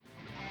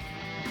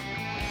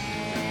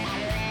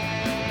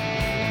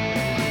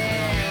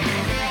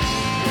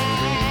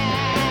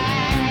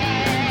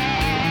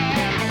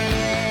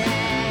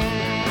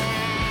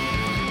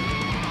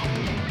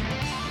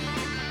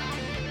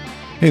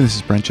Hey, this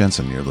is Brent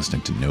Jensen. You're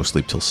listening to No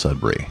Sleep Till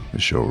Sudbury, the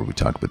show where we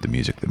talk about the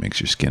music that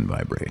makes your skin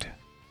vibrate.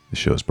 The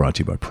show is brought to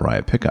you by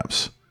Pariah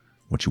Pickups.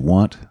 What you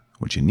want,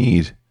 what you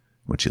need,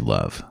 what you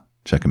love.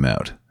 Check them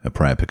out at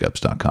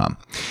pariahpickups.com.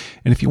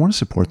 And if you want to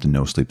support the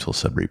No Sleep Till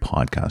Sudbury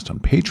podcast on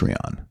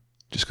Patreon,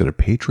 just go to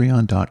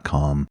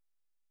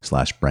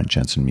patreon.com/Brent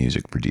Jensen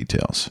Music for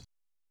details.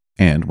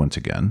 And once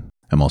again,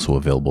 I'm also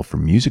available for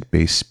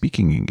music-based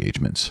speaking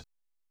engagements.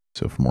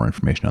 So for more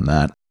information on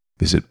that,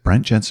 visit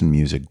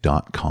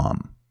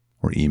brentjensenmusic.com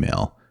or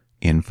email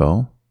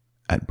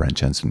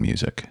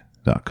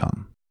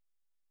info@brentjensenmusic.com.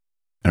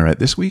 All right,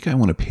 this week I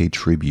want to pay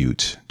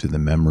tribute to the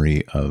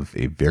memory of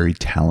a very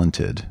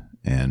talented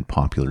and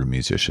popular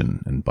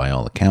musician, and by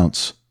all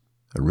accounts,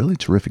 a really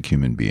terrific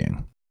human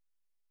being,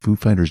 Foo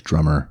Fighters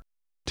drummer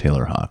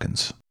Taylor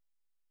Hawkins.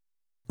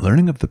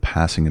 Learning of the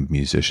passing of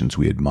musicians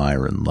we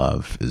admire and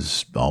love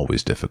is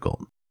always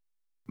difficult,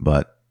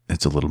 but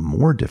it's a little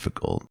more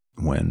difficult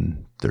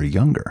when they're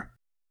younger.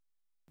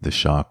 The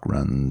shock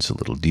runs a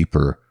little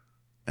deeper,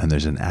 and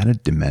there's an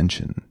added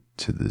dimension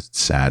to the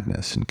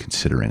sadness in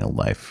considering a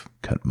life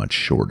cut much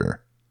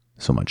shorter,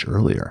 so much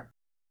earlier.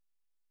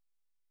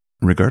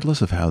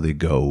 Regardless of how they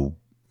go,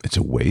 it's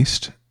a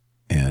waste,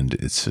 and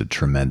it's a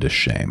tremendous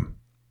shame.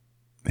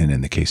 And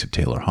in the case of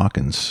Taylor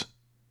Hawkins,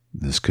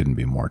 this couldn't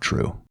be more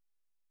true.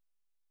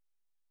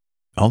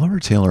 Oliver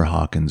Taylor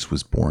Hawkins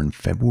was born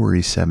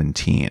February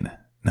 17,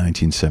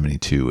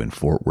 1972 in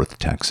Fort Worth,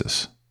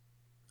 Texas.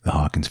 The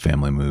Hawkins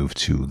family moved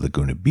to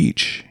Laguna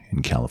Beach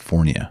in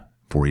California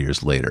 4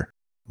 years later,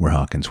 where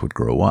Hawkins would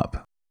grow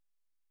up.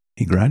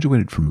 He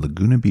graduated from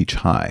Laguna Beach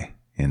High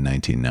in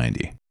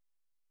 1990.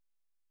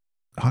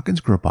 Hawkins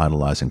grew up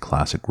idolizing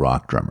classic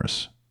rock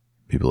drummers,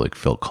 people like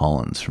Phil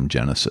Collins from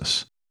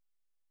Genesis,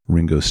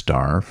 Ringo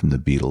Starr from the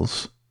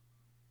Beatles,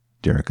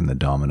 Derek and the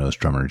Dominoes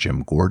drummer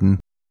Jim Gordon,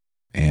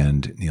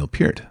 and Neil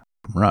Peart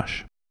from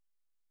Rush.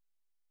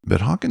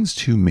 But Hawkins'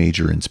 two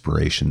major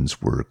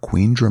inspirations were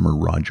Queen drummer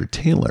Roger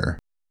Taylor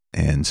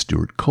and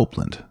Stuart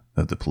Copeland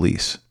of The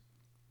Police.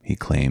 He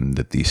claimed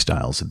that the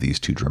styles of these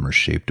two drummers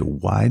shaped a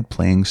wide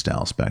playing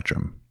style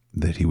spectrum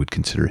that he would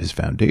consider his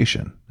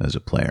foundation as a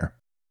player.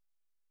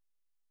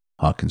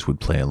 Hawkins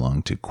would play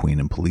along to Queen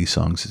and Police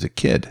songs as a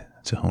kid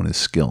to hone his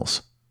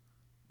skills,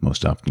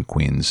 most often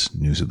Queen's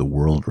News of the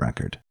World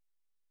record.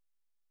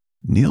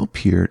 Neil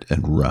Peart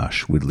and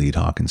Rush would lead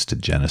Hawkins to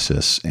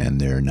Genesis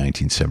and their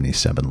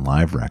 1977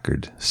 live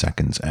record,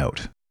 Seconds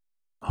Out.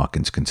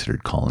 Hawkins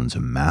considered Collins a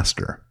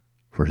master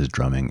for his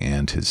drumming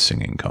and his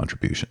singing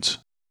contributions.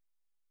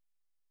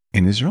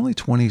 In his early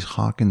 20s,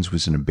 Hawkins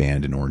was in a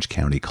band in Orange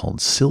County called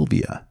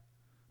Sylvia,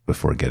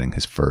 before getting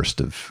his first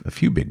of a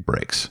few big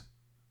breaks.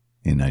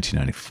 In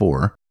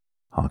 1994,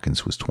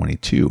 Hawkins was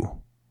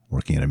 22,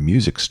 working at a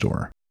music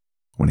store,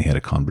 when he had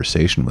a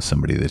conversation with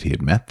somebody that he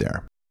had met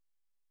there.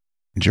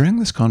 During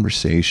this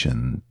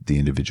conversation, the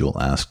individual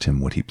asked him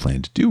what he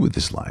planned to do with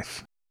his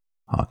life.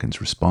 Hawkins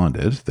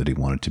responded that he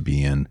wanted to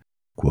be in,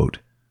 quote,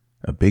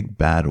 a big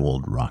bad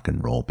old rock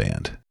and roll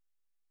band.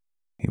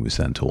 He was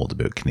then told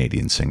about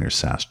Canadian singer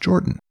Sass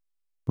Jordan,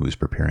 who was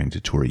preparing to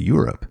tour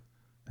Europe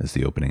as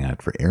the opening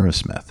act for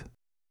Aerosmith.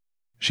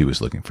 She was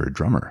looking for a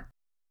drummer.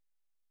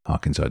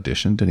 Hawkins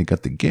auditioned and he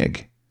got the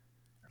gig,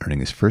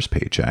 earning his first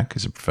paycheck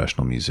as a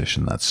professional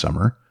musician that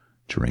summer,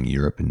 touring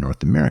Europe and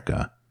North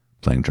America,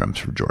 playing drums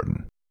for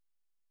Jordan.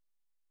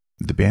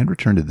 The band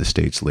returned to the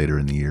States later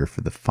in the year for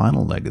the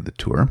final leg of the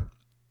tour,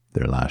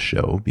 their last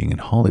show being in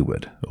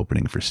Hollywood,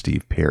 opening for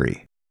Steve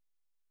Perry.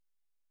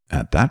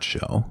 At that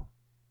show,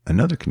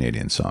 another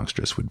Canadian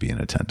songstress would be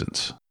in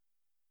attendance.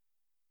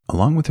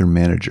 Along with her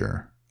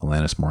manager,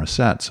 Alanis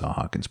Morissette saw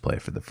Hawkins play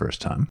for the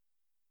first time.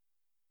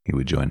 He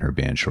would join her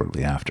band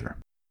shortly after.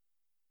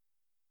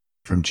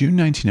 From June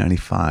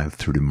 1995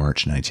 through to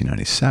March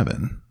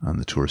 1997, on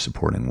the tour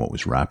supporting what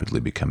was rapidly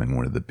becoming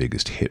one of the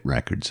biggest hit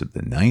records of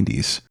the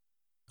 90s,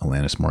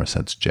 Alanis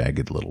Morissette's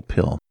Jagged Little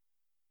Pill,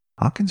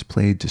 Hawkins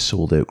played to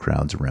sold-out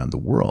crowds around the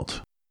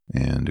world,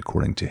 and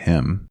according to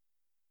him,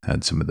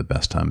 had some of the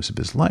best times of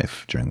his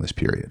life during this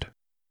period.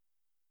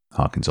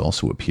 Hawkins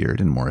also appeared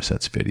in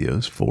Morissette's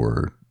videos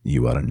for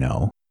You Oughta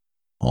Know,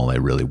 All I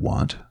Really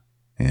Want,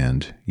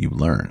 and You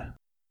Learn.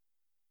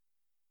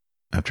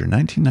 After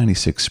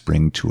 1996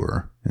 spring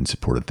tour in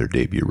support of their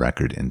debut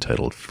record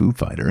entitled Foo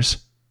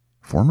Fighters,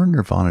 former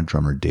Nirvana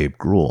drummer Dave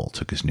Grohl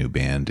took his new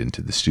band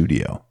into the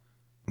studio,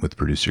 with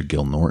producer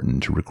Gil Norton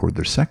to record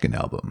their second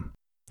album,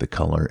 The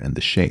Color and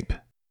the Shape.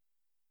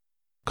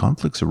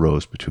 Conflicts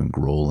arose between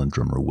Grohl and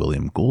drummer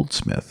William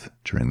Goldsmith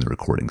during the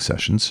recording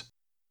sessions,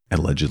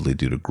 allegedly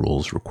due to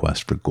Grohl's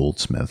request for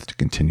Goldsmith to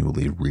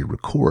continually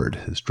re-record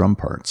his drum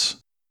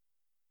parts.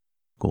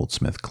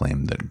 Goldsmith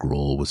claimed that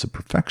Grohl was a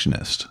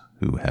perfectionist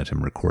who had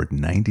him record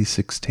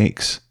 96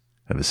 takes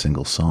of a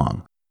single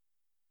song.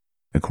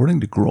 According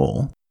to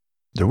Grohl,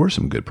 there were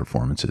some good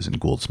performances in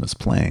Goldsmith's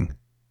playing,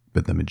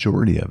 but the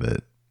majority of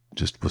it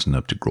just wasn't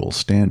up to Grohl's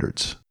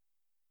standards.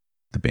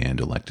 The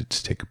band elected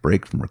to take a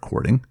break from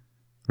recording,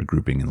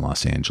 regrouping in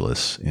Los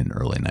Angeles in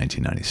early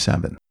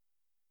 1997,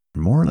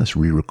 more or less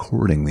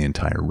re-recording the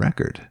entire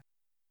record,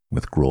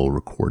 with Grohl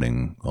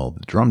recording all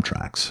the drum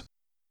tracks.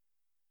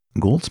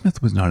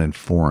 Goldsmith was not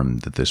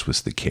informed that this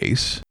was the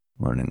case,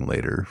 learning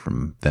later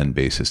from then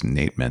bassist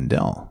Nate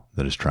Mendel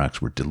that his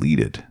tracks were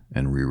deleted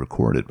and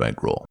re-recorded by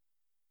Grohl.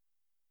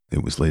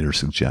 It was later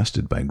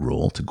suggested by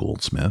Grohl to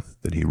Goldsmith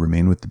that he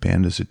remain with the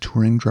band as a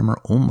touring drummer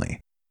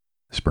only,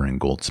 spurring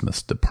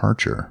Goldsmith's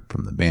departure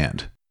from the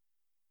band.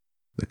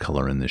 The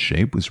Color in the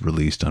Shape was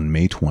released on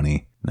May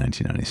 20,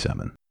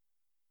 1997.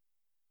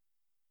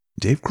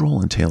 Dave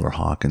Grohl and Taylor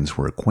Hawkins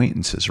were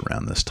acquaintances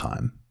around this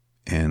time,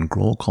 and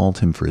Grohl called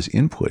him for his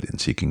input in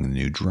seeking a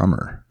new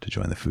drummer to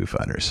join the Foo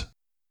Fighters.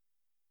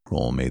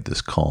 Grohl made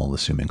this call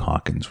assuming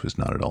Hawkins was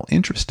not at all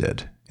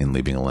interested in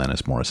leaving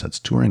Alanis Morissette's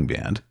touring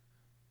band,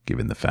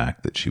 given the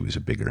fact that she was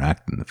a bigger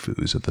act than the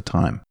Foos at the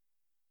time.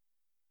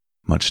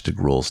 Much to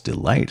Grohl's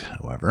delight,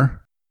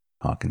 however,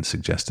 Hawkins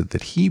suggested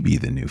that he be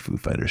the new Foo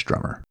Fighters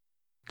drummer,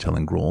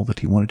 telling Grohl that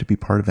he wanted to be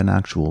part of an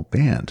actual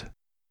band,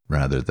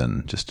 rather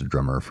than just a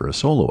drummer for a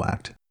solo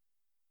act.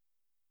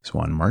 So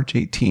on March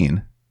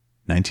 18,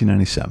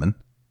 1997,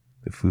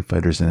 the Foo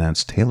Fighters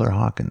announced Taylor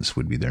Hawkins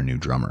would be their new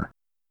drummer.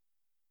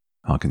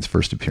 Hawkins'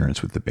 first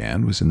appearance with the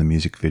band was in the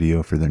music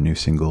video for their new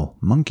single,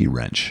 Monkey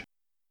Wrench,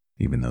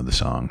 even though the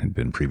song had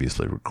been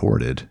previously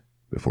recorded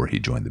before he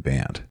joined the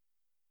band.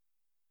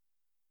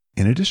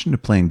 In addition to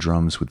playing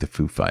drums with the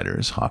Foo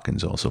Fighters,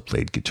 Hawkins also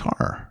played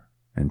guitar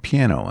and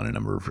piano on a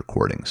number of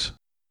recordings.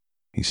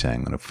 He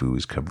sang on a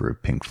Foos cover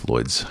of Pink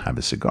Floyd's Have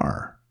a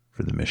Cigar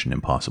for the Mission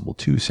Impossible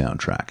 2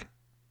 soundtrack.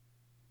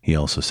 He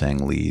also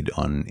sang lead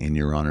on In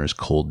Your Honor's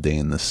Cold Day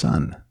in the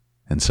Sun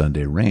and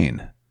Sunday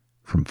Rain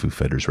from Foo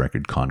Fighters'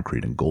 record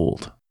Concrete and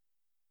Gold.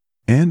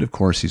 And of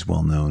course, he's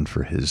well known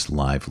for his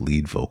live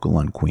lead vocal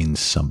on Queen's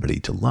Somebody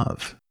to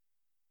Love.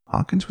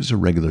 Hawkins was a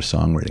regular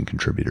songwriting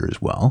contributor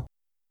as well,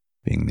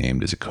 being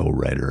named as a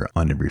co-writer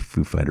on every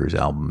Foo Fighters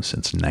album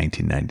since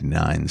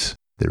 1999's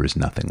There Is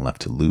Nothing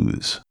Left to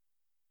Lose.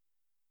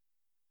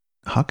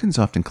 Hawkins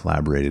often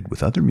collaborated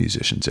with other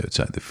musicians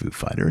outside the Foo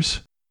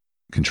Fighters,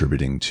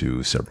 contributing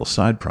to several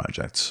side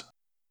projects.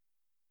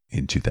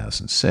 In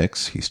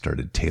 2006, he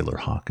started Taylor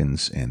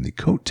Hawkins and the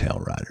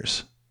Coattail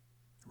Riders,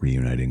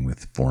 reuniting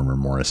with former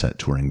Morissette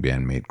touring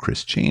bandmate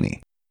Chris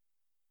Chaney.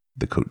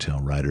 The Coattail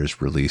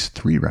Riders released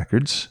 3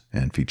 records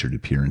and featured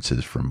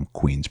appearances from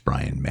Queen's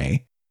Brian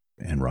May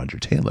and Roger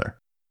Taylor,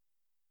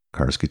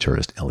 Cars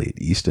guitarist Elliot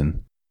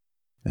Easton,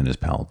 and his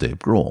pal Dave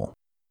Grohl.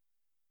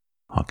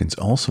 Hawkins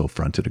also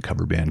fronted a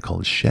cover band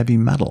called Chevy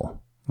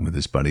Metal with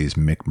his buddies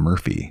Mick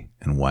Murphy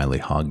and Wiley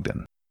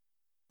Hogden,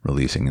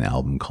 releasing an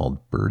album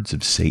called Birds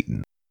of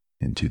Satan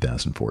in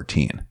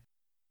 2014.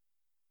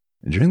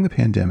 During the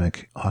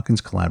pandemic,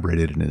 Hawkins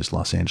collaborated in his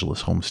Los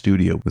Angeles home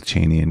studio with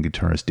Chaney and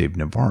guitarist Dave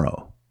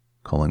Navarro,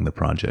 calling the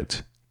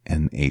project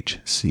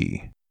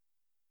NHC.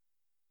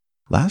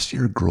 Last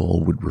year,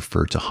 Grohl would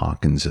refer to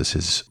Hawkins as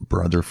his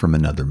brother from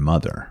another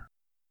mother,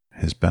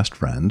 his best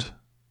friend,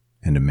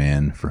 and a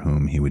man for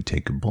whom he would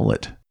take a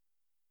bullet,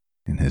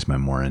 in his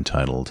memoir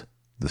entitled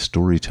The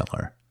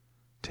Storyteller,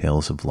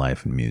 Tales of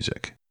Life and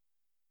Music.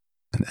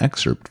 An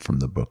excerpt from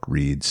the book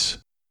reads,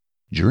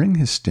 "During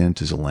his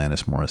stint as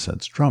Alanis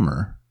Morissette's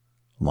drummer,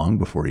 long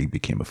before he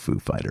became a Foo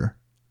Fighter,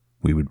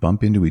 we would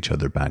bump into each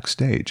other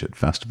backstage at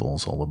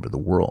festivals all over the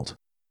world.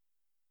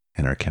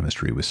 And our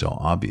chemistry was so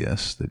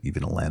obvious that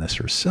even Alanis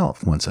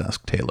herself once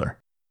asked Taylor,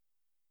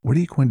 'What are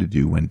you going to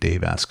do when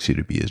Dave asks you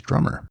to be his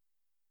drummer?'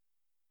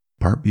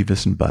 Part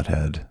Beavis and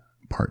Butthead,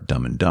 part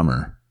Dumb and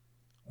Dumber,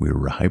 we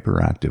were a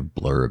hyperactive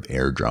blur of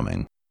air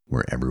drumming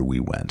wherever we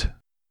went."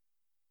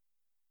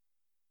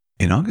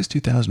 In August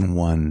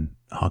 2001,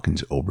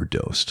 Hawkins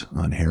overdosed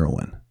on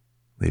heroin,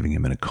 leaving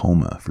him in a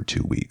coma for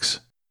 2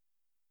 weeks.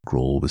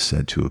 Grohl was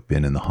said to have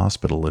been in the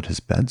hospital at his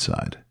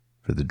bedside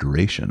for the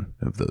duration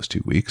of those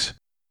 2 weeks,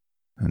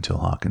 until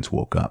Hawkins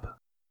woke up.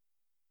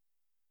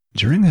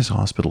 During his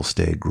hospital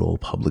stay,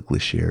 Grohl publicly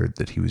shared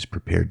that he was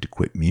prepared to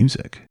quit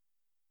music.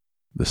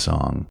 The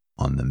song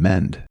On the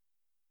Mend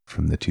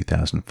from the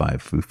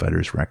 2005 Foo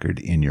Fighters record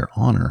In Your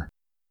Honor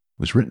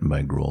was written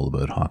by Grohl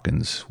about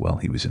Hawkins while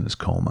he was in his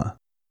coma.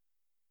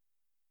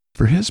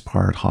 For his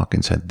part,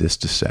 Hawkins had this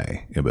to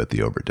say about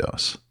the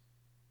overdose.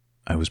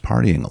 "I was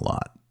partying a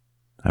lot.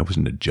 I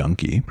wasn't a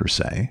junkie, per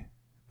se,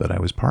 but I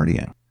was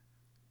partying.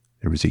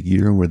 There was a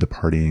year where the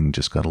partying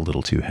just got a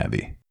little too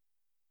heavy.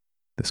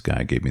 This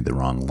guy gave me the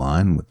wrong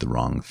line with the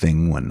wrong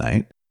thing one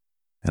night,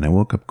 and I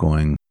woke up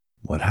going,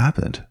 'What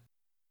happened?'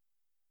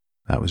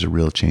 That was a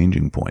real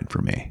changing point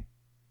for me.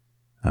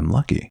 I'm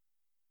lucky.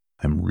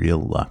 I'm real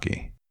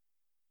lucky."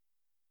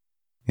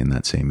 In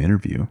that same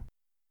interview,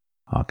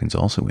 Hawkins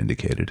also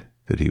indicated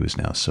that he was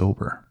now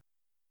sober.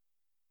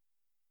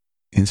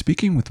 In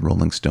speaking with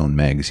Rolling Stone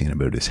magazine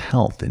about his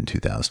health in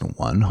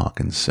 2001,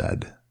 Hawkins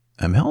said,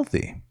 "I'm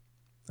healthy.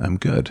 I'm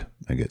good.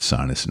 I get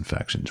sinus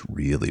infections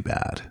really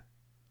bad.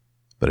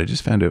 But I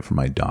just found out from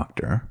my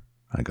doctor.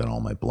 I got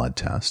all my blood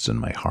tests and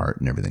my heart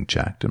and everything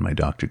checked, and my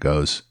doctor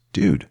goes,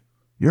 'Dude,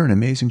 you're in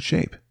amazing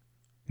shape.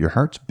 Your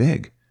heart's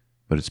big,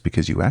 but it's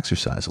because you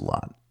exercise a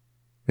lot.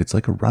 It's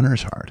like a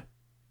runner's heart.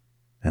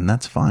 And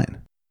that's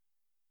fine.'"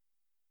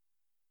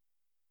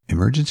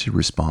 Emergency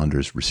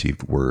responders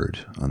received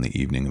word on the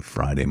evening of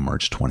Friday,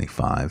 March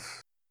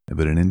 25,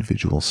 about an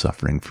individual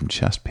suffering from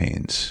chest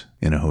pains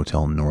in a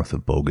hotel north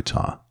of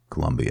Bogota,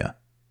 Colombia.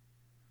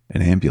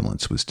 An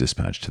ambulance was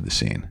dispatched to the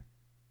scene.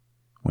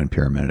 When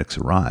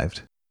paramedics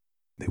arrived,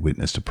 they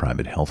witnessed a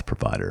private health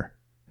provider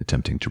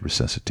attempting to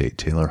resuscitate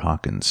Taylor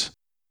Hawkins,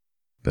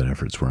 but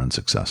efforts were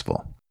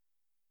unsuccessful.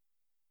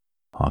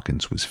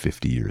 Hawkins was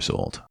 50 years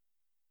old.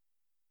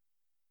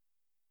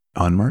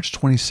 On March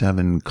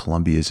 27,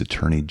 Colombia's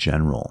Attorney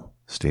General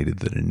stated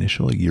that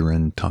initial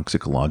urine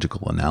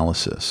toxicological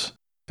analysis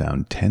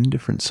found 10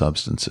 different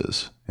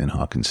substances in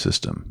Hawkins'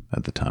 system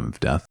at the time of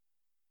death,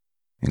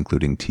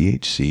 including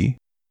THC,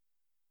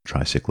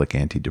 tricyclic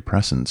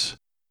antidepressants,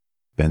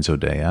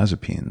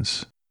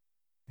 benzodiazepines,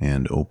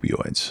 and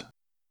opioids.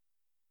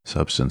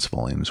 Substance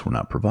volumes were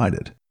not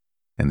provided,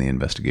 and the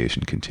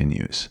investigation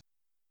continues.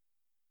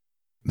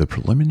 The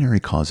preliminary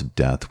cause of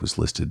death was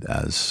listed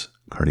as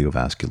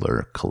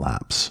cardiovascular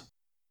collapse.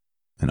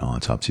 An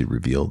autopsy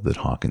revealed that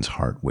Hawkins'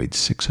 heart weighed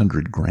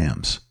 600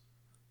 grams,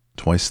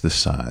 twice the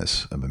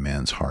size of a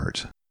man's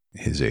heart,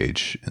 his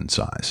age and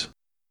size.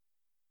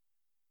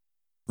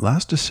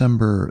 Last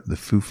December, the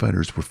Foo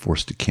Fighters were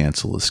forced to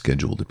cancel a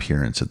scheduled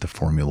appearance at the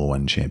Formula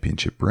One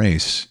Championship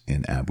race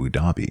in Abu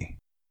Dhabi.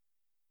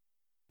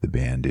 The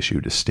band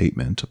issued a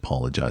statement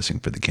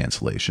apologizing for the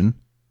cancellation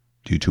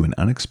due to an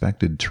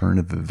unexpected turn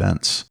of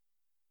events,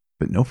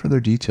 but no further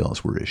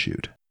details were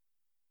issued.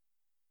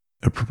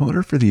 A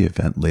promoter for the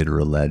event later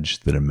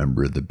alleged that a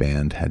member of the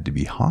band had to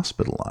be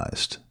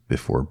hospitalized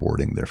before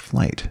boarding their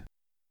flight.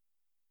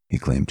 He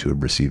claimed to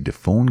have received a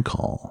phone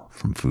call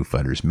from Foo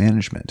Fighters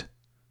management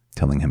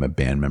telling him a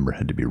band member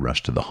had to be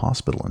rushed to the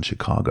hospital in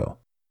Chicago.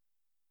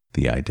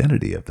 The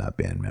identity of that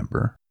band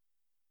member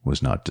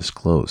was not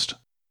disclosed,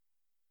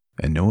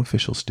 and no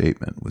official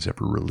statement was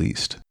ever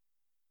released.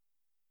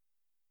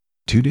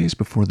 2 days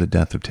before the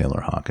death of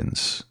Taylor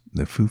Hawkins,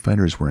 the Foo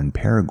Fighters were in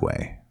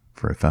Paraguay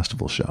for a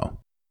festival show.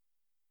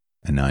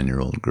 A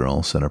 9-year-old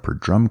girl set up her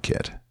drum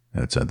kit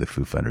outside the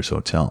Foo Fighters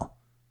hotel,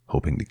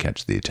 hoping to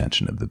catch the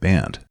attention of the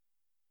band.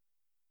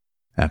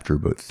 After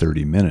about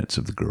 30 minutes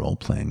of the girl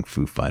playing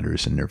Foo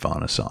Fighters and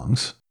Nirvana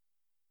songs,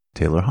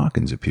 Taylor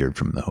Hawkins appeared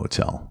from the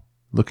hotel,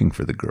 looking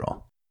for the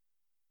girl.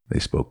 They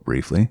spoke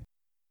briefly,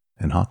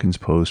 and Hawkins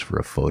posed for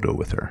a photo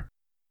with her.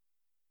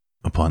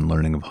 Upon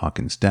learning of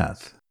Hawkins'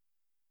 death,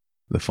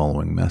 the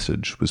following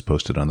message was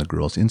posted on the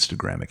girl's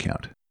Instagram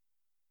account.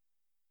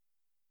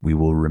 "We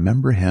will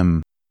remember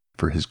him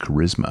for his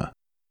charisma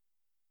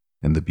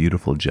and the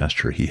beautiful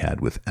gesture he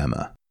had with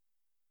Emma.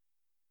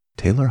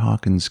 Taylor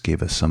Hawkins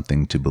gave us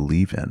something to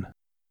believe in.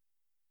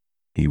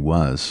 He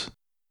was,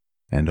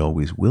 and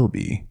always will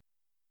be,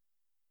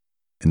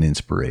 an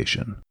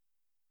inspiration."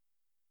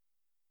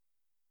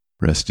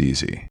 Rest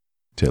easy,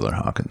 Taylor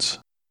Hawkins.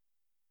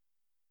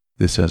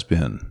 This has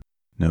been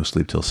No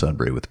Sleep Till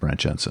Sudbury with Brent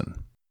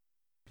Jensen.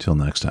 Till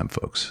next time,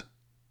 folks,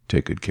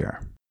 take good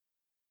care.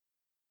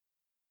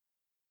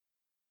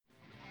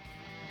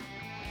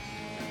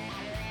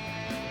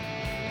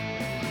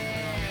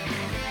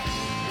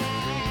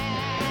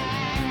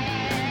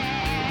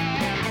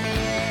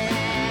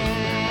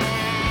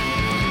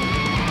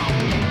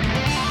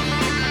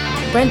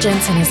 Brent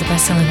Jensen is the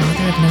best-selling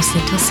author of No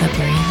Sleep Till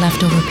Sudbury,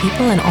 Leftover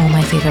People, and All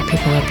My Favorite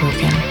People Are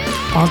Broken.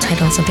 All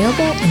titles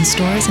available in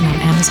stores and on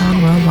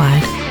Amazon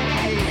worldwide.